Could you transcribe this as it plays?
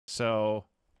So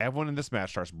everyone in this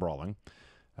match starts brawling.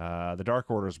 The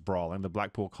Dark Order is brawling. The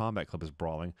Blackpool Combat Club is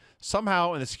brawling.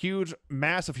 Somehow, in this huge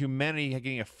mass of humanity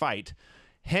getting a fight,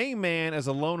 Hangman is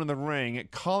alone in the ring,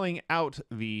 calling out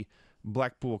the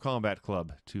Blackpool Combat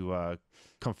Club to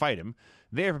come fight him.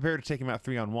 They are prepared to take him out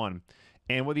 3-on-1.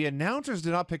 And what the announcers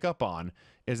did not pick up on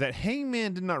is that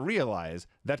Hangman did not realize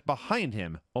that behind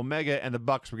him, Omega and the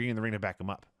Bucks were getting in the ring to back him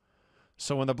up.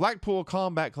 So when the Blackpool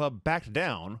Combat Club backed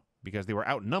down, because they were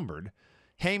outnumbered,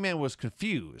 Hangman was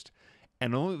confused.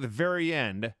 And only at the very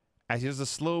end, as he does a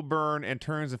slow burn and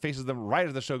turns and faces them right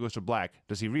as the show goes to black,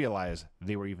 does he realize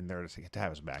they were even there to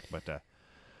have his back. But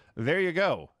there you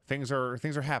go. Things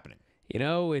are happening. You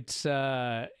know, it's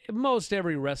most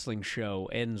every wrestling show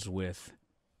ends with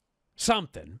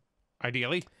something.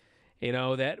 Ideally. You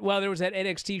know, there was that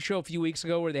NXT show a few weeks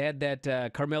ago where they had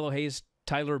that Carmelo Hayes,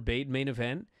 Tyler Bate main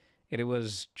event, and it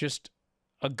was just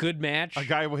a good match. A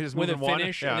guy with a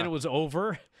finish, and then it was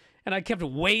over. And I kept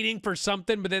waiting for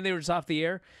something, but then they were just off the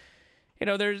air. You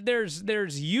know,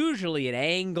 there's usually an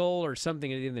angle or something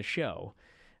in the show,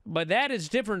 but that is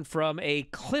different from a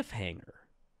cliffhanger.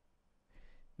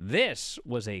 This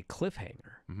was a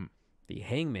cliffhanger. Mm-hmm. The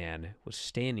Hangman was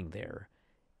standing there,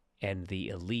 and the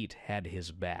Elite had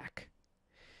his back.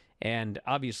 And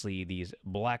obviously, these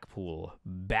Blackpool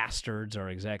bastards are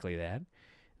exactly that.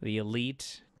 The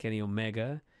Elite, Kenny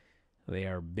Omega, they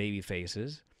are baby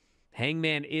faces.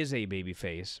 Hangman is a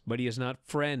babyface, but he is not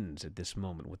friends at this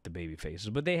moment with the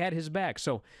babyfaces. But they had his back.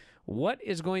 So what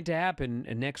is going to happen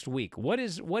next week? What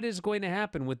is going to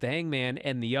happen with the Hangman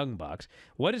and the Young Bucks?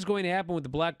 What is going to happen with the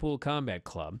Blackpool Combat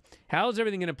Club? How is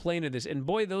everything going to play into this? And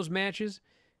boy, those matches,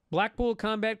 Blackpool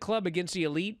Combat Club against the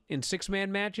Elite in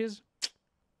six-man matches,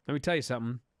 let me tell you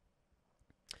something.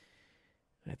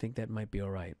 I think that might be all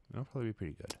right. That'll probably be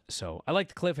pretty good. So I like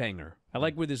the cliffhanger. I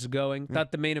like where this is going.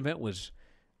 Thought the main event was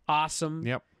awesome.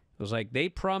 Yep. It was like they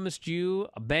promised you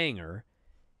a banger,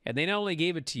 and they not only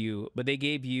gave it to you, but they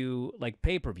gave you like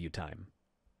pay-per-view time.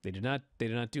 They did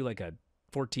not do like a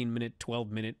 14-minute,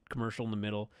 12-minute commercial in the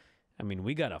middle. I mean,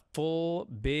 we got a full,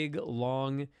 big,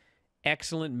 long,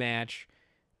 excellent match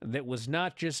that was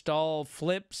not just all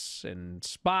flips and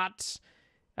spots.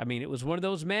 I mean, it was one of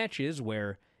those matches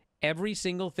where every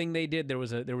single thing they did, there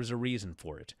was a reason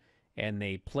for it. And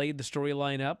they played the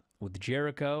storyline up with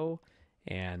Jericho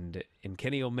and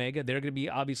Kenny Omega. They're going to be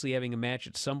obviously having a match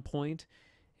at some point,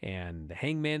 and the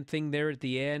Hangman thing there at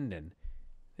the end. And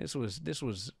this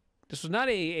was not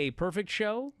a perfect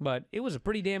show, but it was a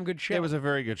pretty damn good show. It was a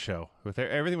very good show.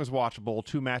 Everything was watchable.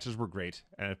 2 matches were great,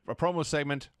 and a promo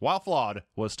segment, while flawed,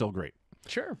 was still great.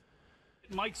 Sure.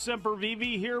 Mike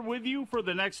Sempervive here with you for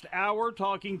the next hour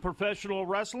talking professional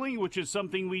wrestling, which is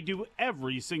something we do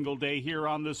every single day here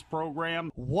on this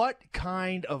program. What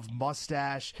kind of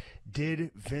mustache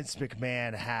did Vince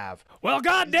McMahon have? Well,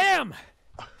 goddamn!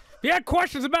 If you had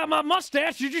questions about my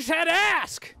mustache, you just had to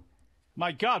ask.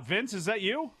 My God, Vince, is that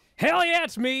you? Hell yeah,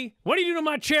 it's me. What are you doing in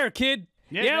my chair, kid?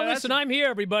 Yeah, that's- listen, I'm here,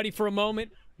 everybody, for a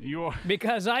moment. You are.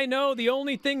 Because I know the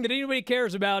only thing that anybody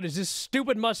cares about is this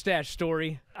stupid mustache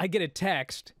story. I get a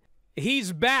text.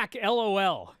 He's back,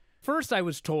 LOL. First, I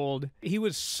was told he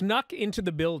was snuck into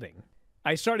the building.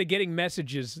 I started getting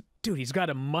messages, dude, he's got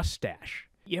a mustache.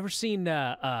 You ever seen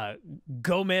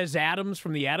Gomez Addams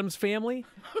from the Addams Family?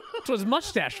 That's what his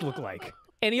mustache looked like.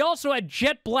 And he also had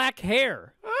jet black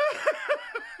hair.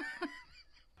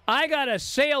 I got a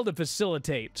sale to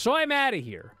facilitate, so I'm out of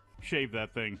here. Shave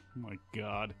that thing. My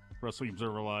God. Wrestling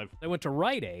Observer Live. I went to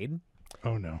Rite Aid.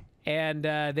 Oh, no. And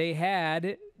they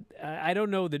had, I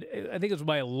don't know, I think it was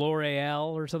by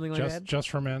L'Oreal or something like that. Just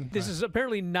for men. This is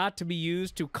apparently not to be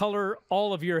used to color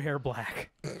all of your hair black.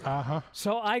 Uh-huh.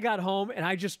 So I got home and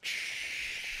I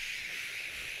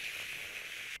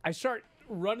start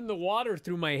running the water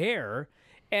through my hair,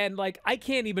 and like I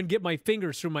can't even get my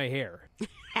fingers through my hair.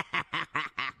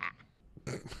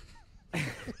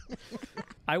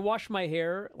 I washed my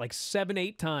hair like 7,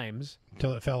 8 times.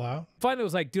 Till it fell out? Finally, I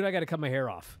was like, dude, I got to cut my hair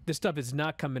off. This stuff is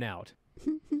not coming out.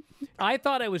 I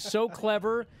thought I was so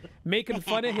clever, making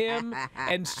fun of him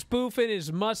and spoofing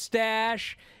his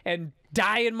mustache and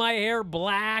dyeing my hair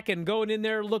black and going in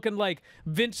there looking like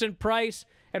Vincent Price.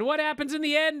 And what happens in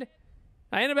the end?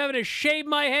 I end up having to shave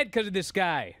my head because of this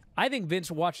guy. I think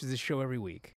Vince watches this show every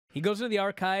week. He goes into the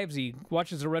archives, he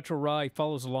watches the Retro Raw, he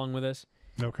follows along with us.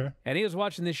 Okay. And he was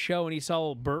watching this show, and he saw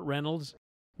old Burt Reynolds.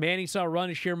 Man, he saw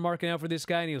Ronnie Shear marking out for this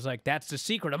guy, and he was like, that's the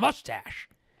secret, a mustache.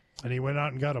 And he went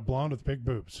out and got a blonde with big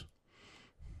boobs.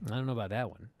 I don't know about that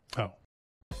one. Oh.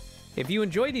 If you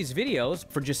enjoy these videos,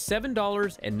 for just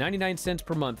 $7.99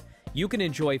 per month, you can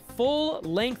enjoy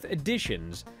full-length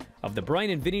editions of The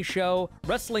Bryan and Vinny Show,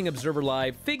 Wrestling Observer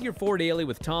Live, Figure 4 Daily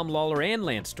with Tom Lawler and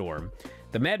Lance Storm,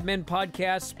 the Mad Men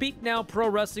Podcast, Speak Now Pro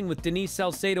Wrestling with Denise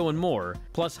Salcedo and more,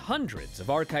 plus hundreds of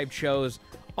archived shows,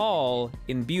 all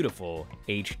in beautiful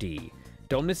HD.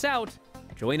 Don't miss out.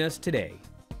 Join us today.